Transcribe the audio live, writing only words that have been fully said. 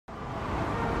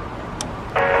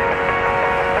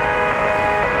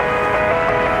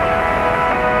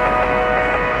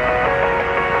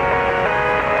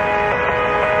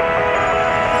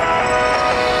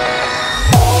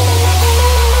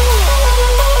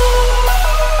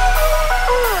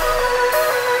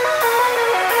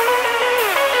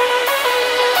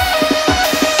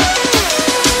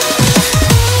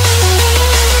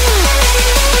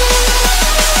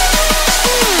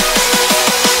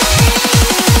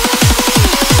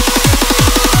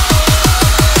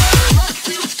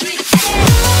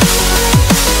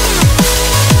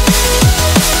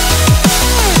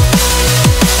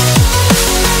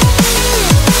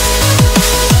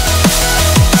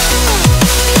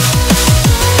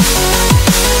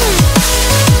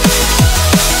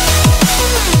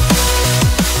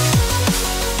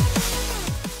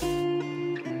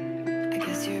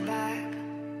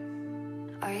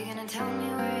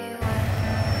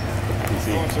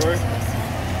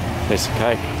Piece of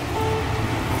cake.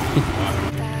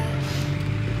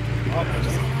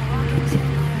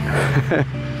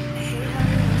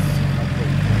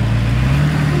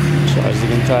 Shows you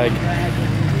can take.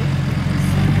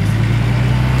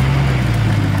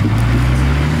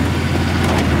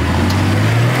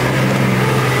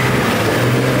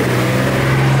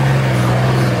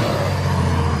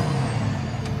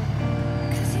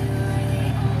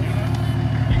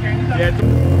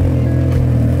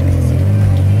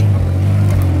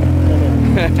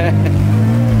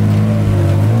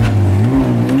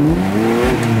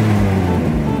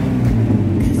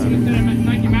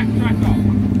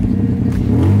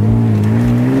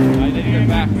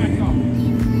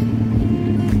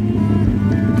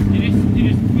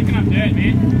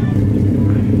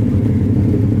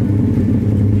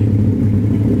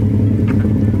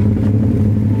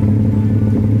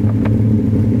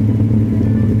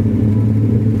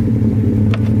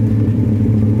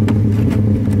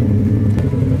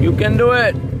 You can do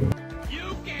it!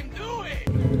 You can do it!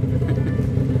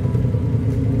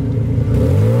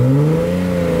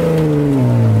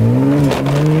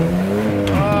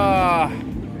 Ah,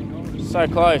 so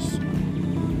close.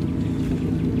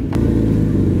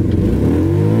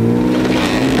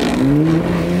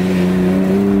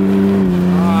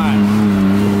 Nice.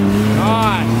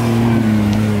 Nice.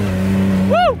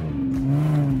 Woo!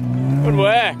 Good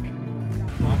work.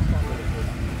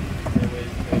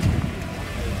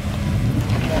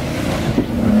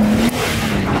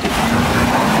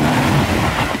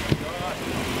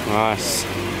 Nice.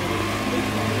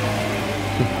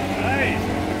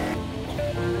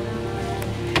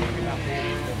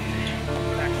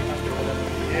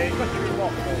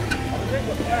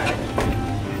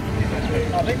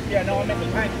 I think, yeah, no, I meant the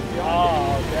paint.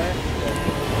 Oh, okay.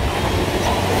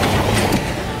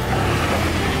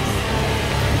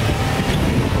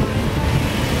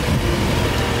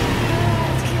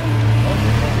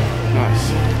 Nice.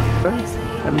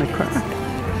 Having a crack.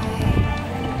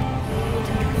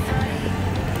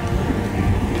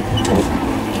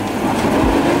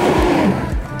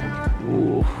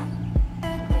 Ooh.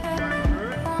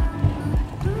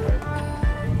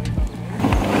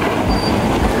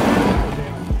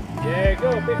 Yeah, go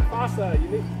a bit faster. You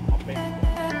need.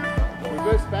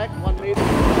 Reverse back 1 meter.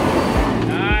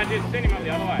 Nah, just send him up the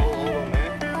other way.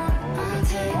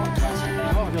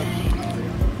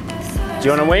 Do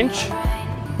you want a winch?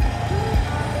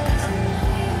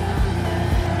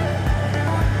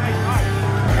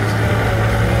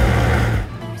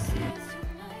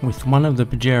 With one of the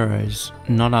Pajeros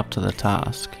not up to the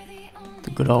task,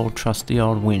 the good old trusty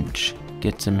old winch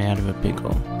gets him out of a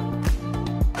pickle.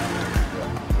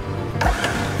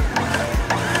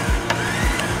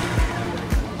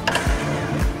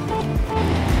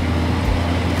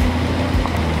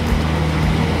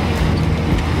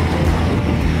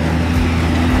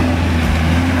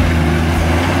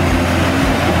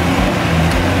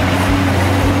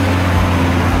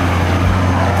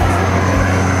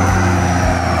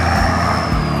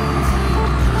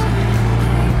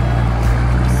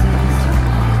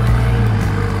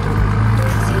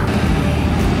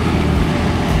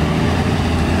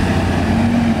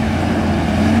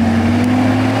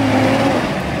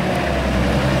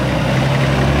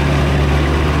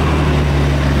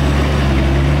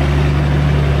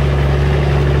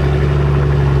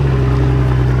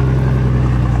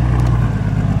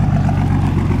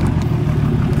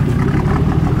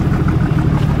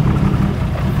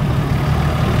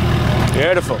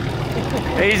 Beautiful.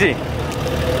 Easy.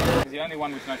 He's the only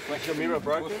one with no flex. Your mirror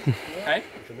broken? Hey?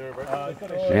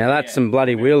 Now that's some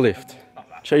bloody wheel lift.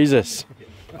 Jesus.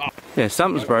 Yeah,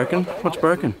 something's broken. What's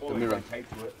broken? The mirror.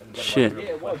 Shit.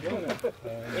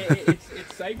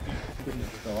 It's safety.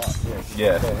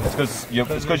 Yeah,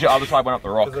 it's because your other side went up the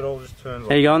rock.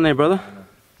 How you going there, brother?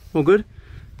 All good?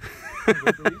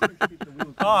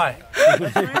 Hi.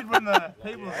 It's weird when the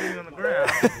people are sitting on the ground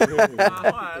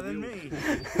higher than me.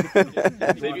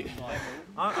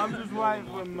 I'm just waiting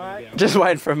for a mate. Just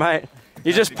waiting for a mate.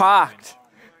 You just parked.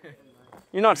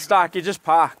 You're not stuck, you just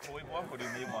parked.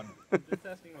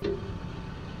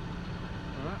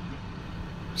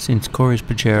 Since Corey's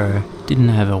Pajero didn't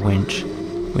have a winch,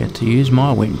 we had to use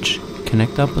my winch,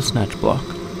 connect up a snatch block,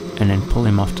 and then pull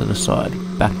him off to the side,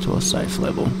 back to a safe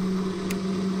level.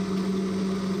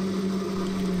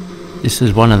 This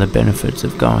is one of the benefits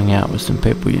of going out with some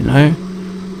people you know.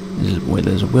 Is where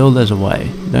there's a will, there's a way.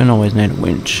 You don't always need a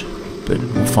winch, but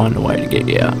we'll find a way to get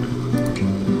you out.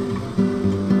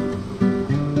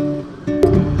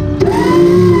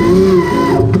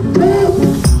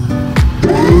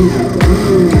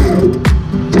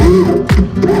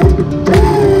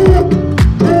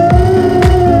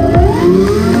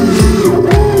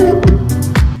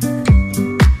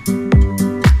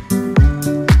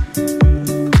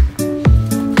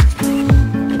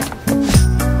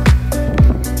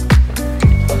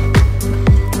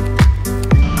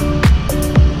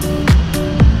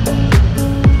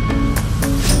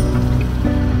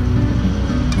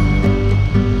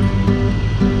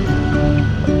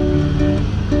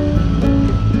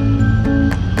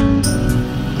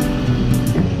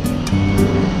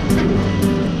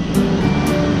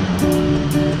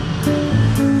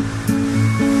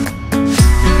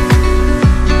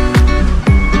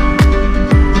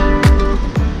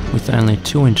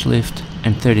 2-inch lift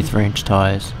and 33-inch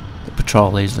tyres, the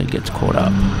Patrol easily gets caught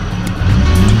up.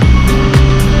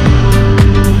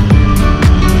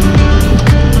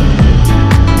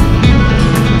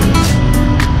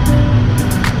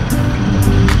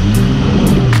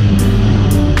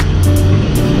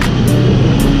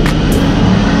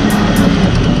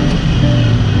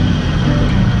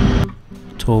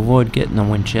 To avoid getting the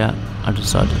winch out, I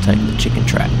decided to take the chicken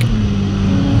track.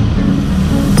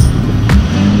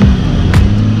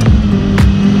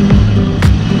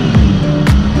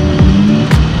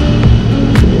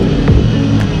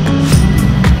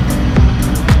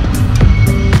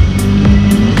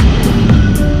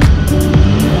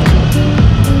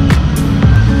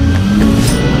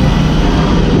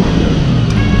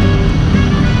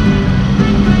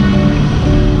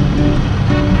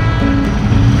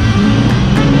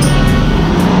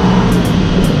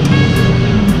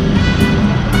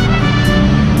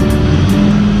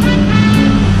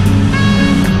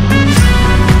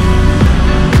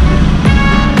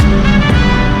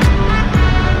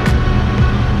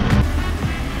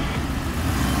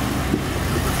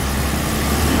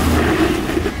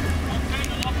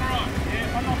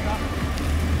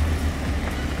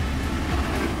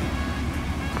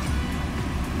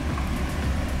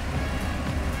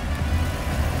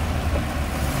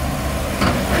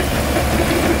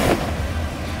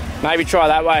 Maybe try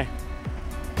that way.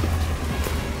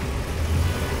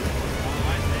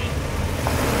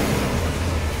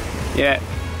 Yeah.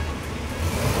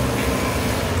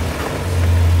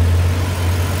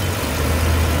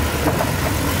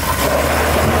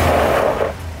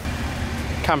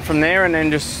 Come from there and then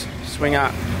just swing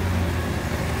up.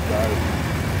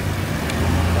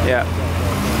 Yeah.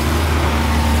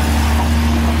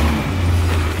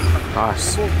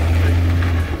 Nice.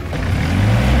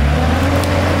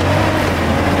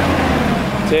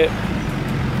 That's it.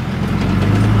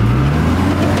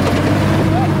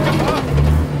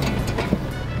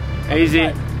 Easy.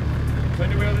 Turn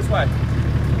your wheel this way.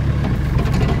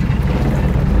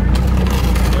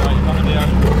 Alright, you're coming down.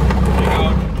 Keep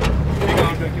going. Keep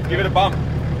going. Give it a bump. Go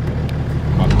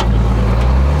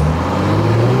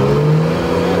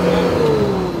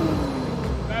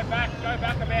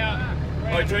back about.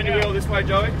 Oh, turn your wheel this way,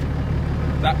 Joey.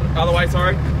 That other way,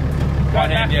 sorry. Right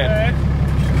hand, yeah.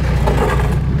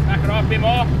 Back it off a bit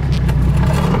more.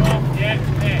 Yeah,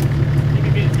 there.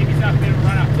 Give yourself a bit of a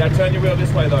run up. Yeah, turn your wheel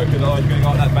this way though, because otherwise you're going to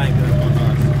go up that bank and it's not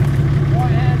nice.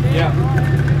 Right hand there. Yeah.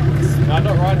 No,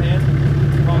 not right hand.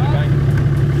 Behind the bank.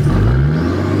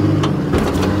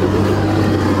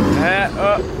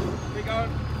 Keep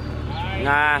going.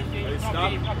 Nah.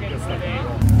 Stop.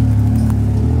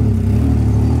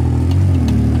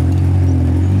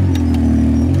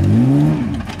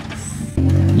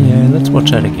 Yeah, let's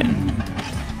watch that again.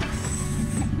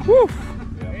 Woo.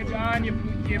 Keep going.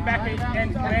 You're back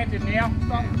and planted now.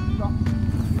 Stop.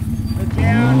 Look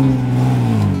down.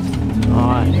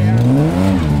 Nice.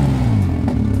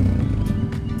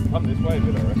 Come this way a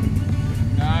bit, I reckon.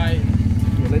 No.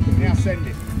 Now send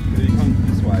it. Did he come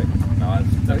this way? No,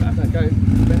 that's Go.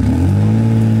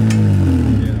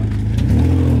 yeah.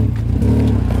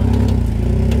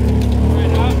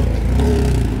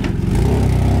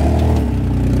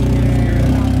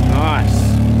 Nice.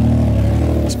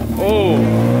 Oh.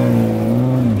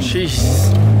 Jeez.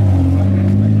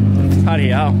 Bloody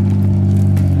hell.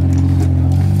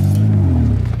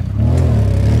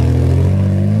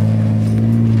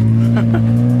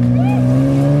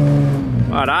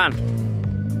 Well done.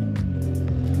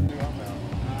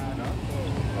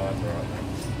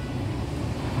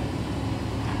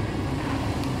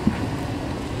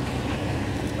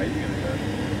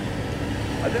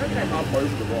 I think I came up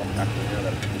over the rock actually now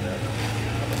that it's there.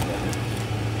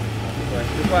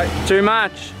 This way. Too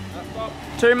much.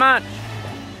 Too much.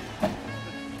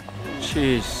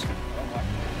 Jeez.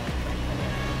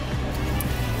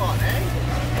 Come on, eh?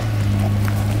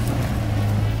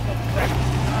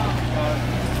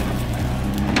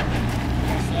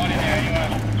 Slide in there anyway.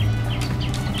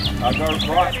 I'll go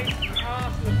right.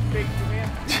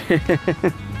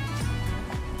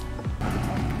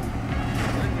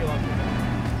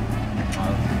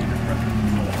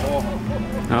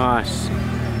 Nice.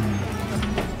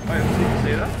 Wait, did you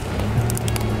see that?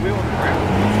 Wheel on the ground.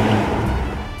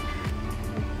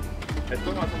 It's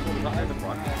got like some sort of nut in the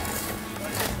front.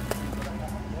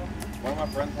 One of my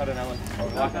friends had an Allen.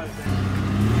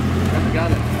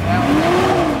 Got it.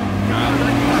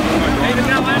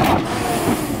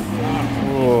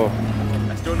 Oh.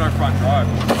 There's still no front drive.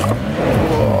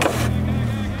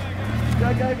 Go.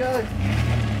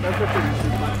 Go for it.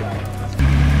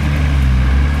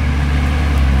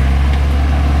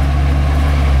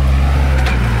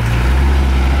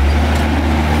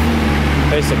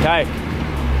 piece of cake.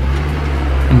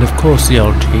 And of course the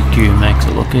old TQ makes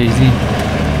it look easy.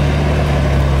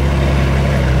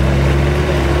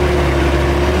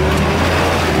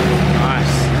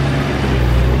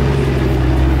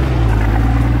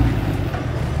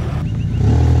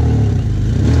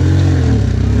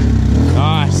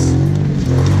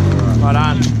 Well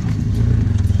done.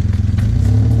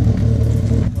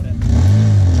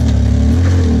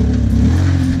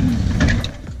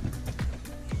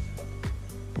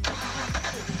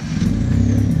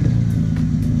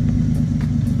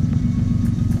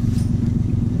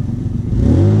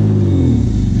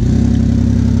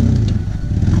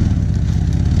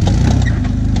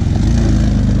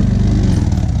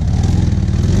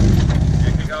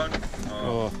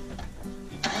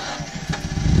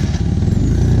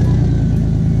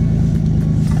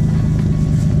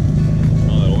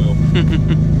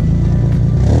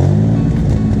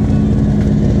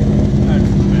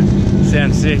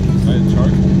 Sounds sick.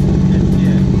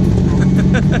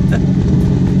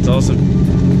 It's awesome.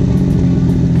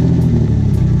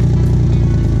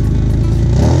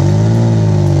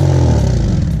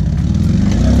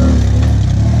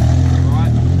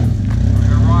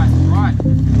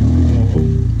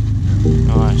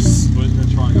 Nice.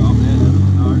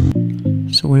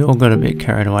 So we all got a bit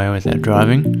carried away with our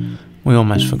driving. We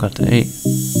almost forgot to eat.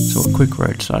 So a quick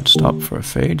roadside stop for a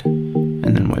feed,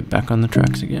 and then we're back on the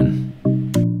tracks again.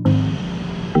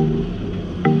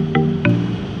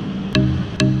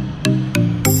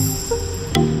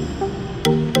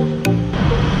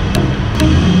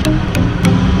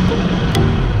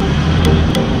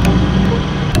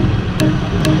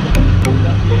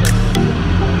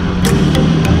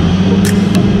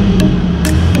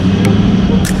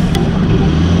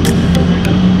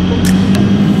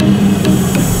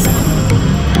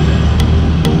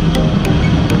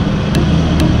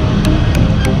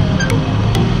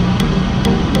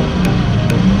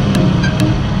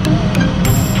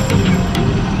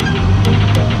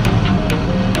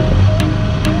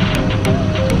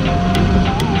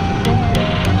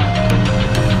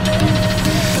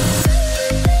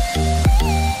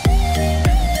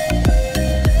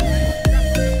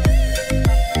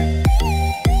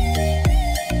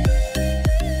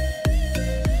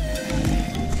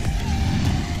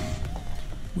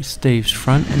 With Steve's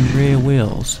front and rear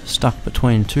wheels stuck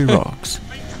between two rocks,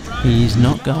 he's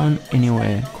not going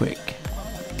anywhere quick.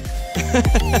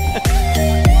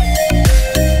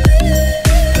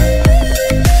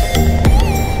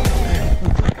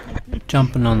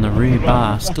 Jumping on the rear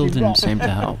bar still didn't seem to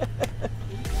help.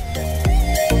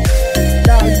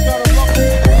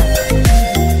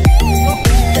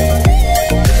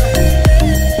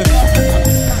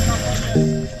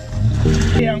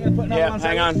 Yeah,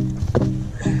 hang on.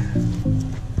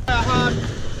 Hard.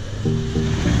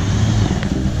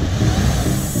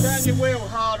 Turn your wheel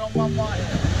hard on one way.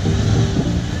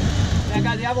 Now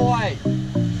go the other way.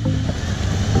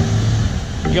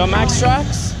 You got max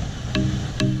tracks?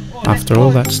 After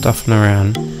all that stuffing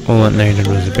around, all it needed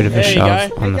was a bit of a There you shove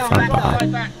go. on the front bar. Go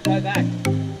back, go back.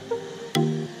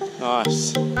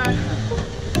 Nice.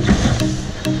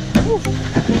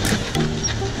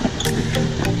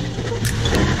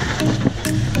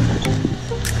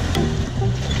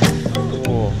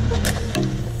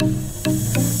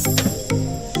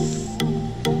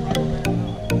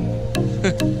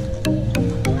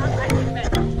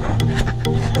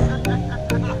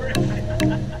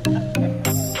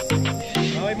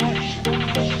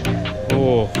 Oh.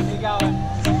 Oh.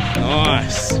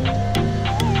 Nice. Woo!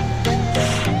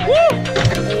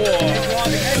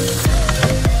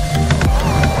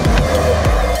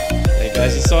 There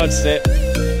goes the side step.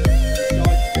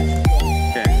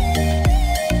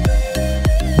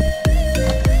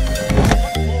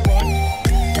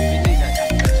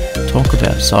 Talk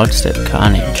about sidestep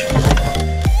carnage.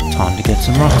 Time to get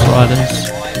some rock sliders.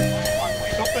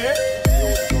 Stop there.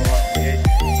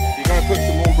 You're going to put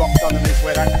some more rocks underneath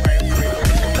where that trail is.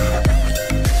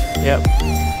 Yep.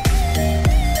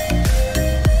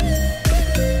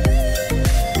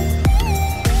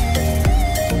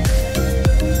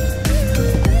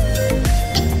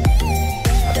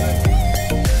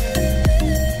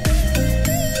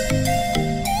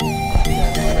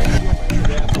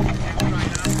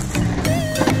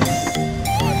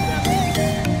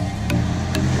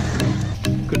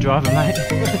 Good driving, mate.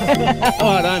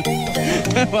 Well done.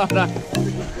 Well done.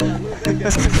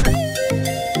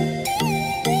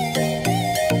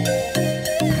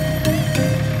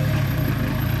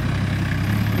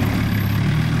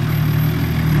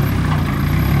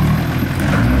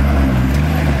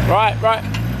 Right.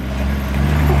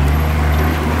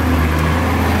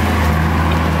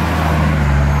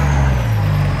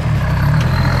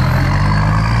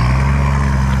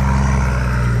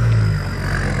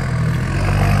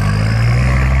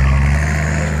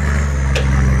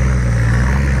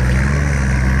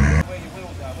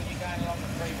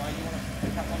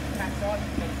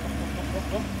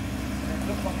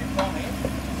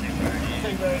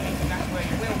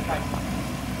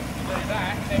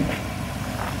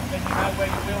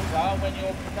 when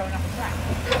you're going up a track.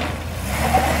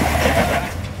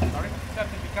 Sorry? Except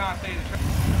if you can't see the track.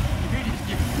 You really just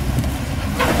give it.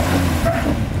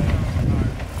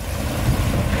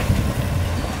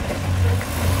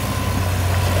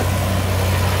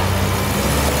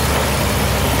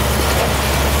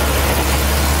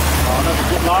 Oh, that's a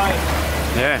good line.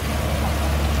 Yeah.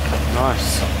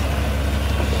 Nice.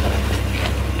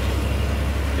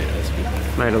 Yeah, that's good.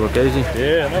 Made it look easy.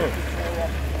 Yeah, I know.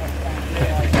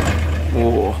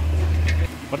 Whoa.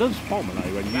 But that's fun, like,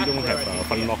 when you don't have a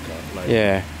fun locker, like,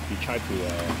 Yeah. you try to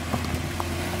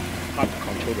hard to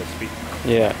control the speed.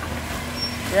 Yeah.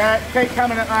 Yeah, keep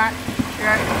coming at that.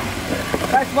 Yeah.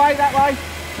 That's way, that way.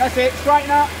 That's it,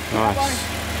 straighten up. Nice.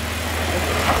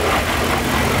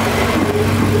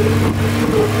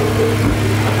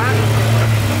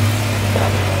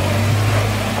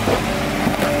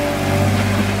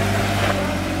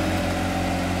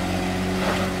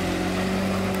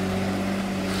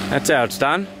 That's how it's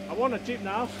done. I want a Jeep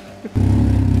now.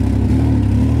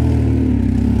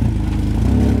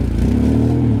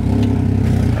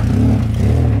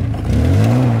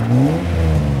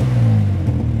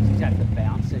 Just have to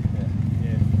bounce it.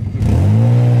 Yeah.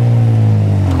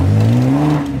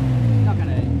 Not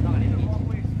gonna hit.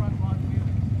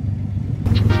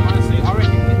 Honestly, I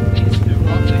reckon these two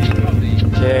probably.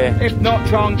 Yeah. If not,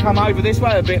 try and come over this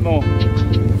way a bit more.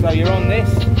 So you're on this.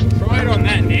 Try it on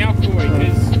that now, Corey,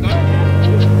 because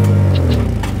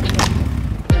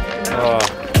Oh.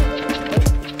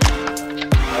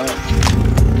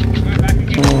 go back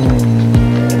again.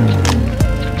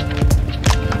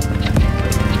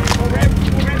 More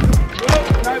revs, more revs. Well,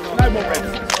 no more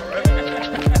revs.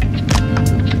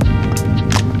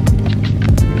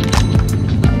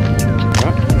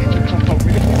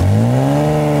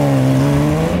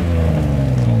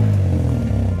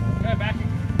 Go back.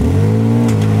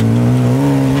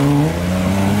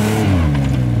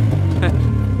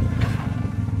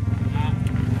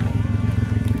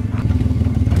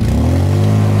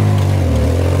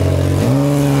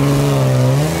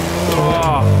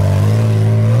 Oh.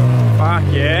 Fuck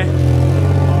yeah.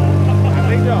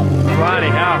 Bloody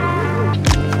hell.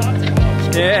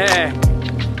 Yeah.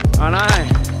 I know.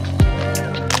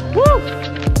 Woo.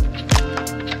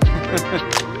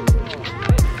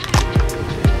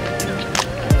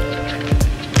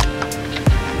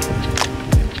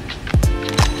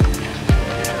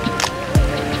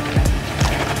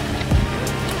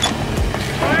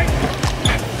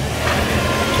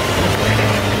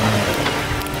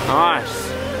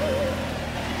 Nice.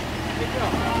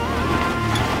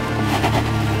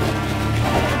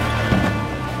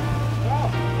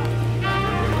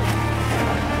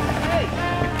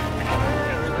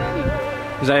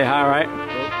 Is that your heart rate?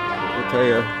 I'll tell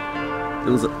you,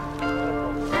 it was at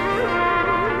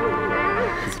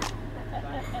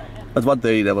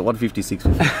 130 now, but 156.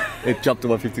 It jumped to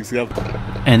 156.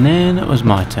 And then it was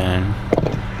my turn.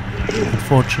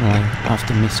 Unfortunately,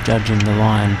 after misjudging the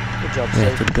line, we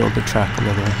had to build the track a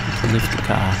little to lift the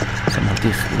car so my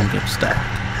diff wouldn't get stuck.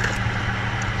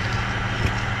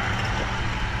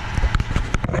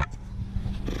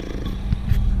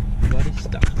 Bloody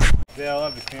stuck.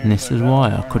 And this is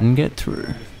why I couldn't get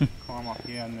through. Climb up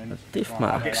here and then Diff get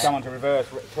marks. someone to reverse,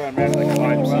 turn around and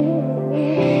climb.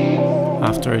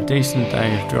 After a decent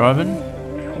day of driving,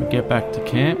 we get back to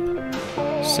camp,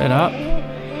 set up,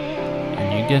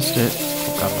 and you guessed it,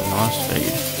 hook up a nice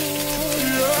feed.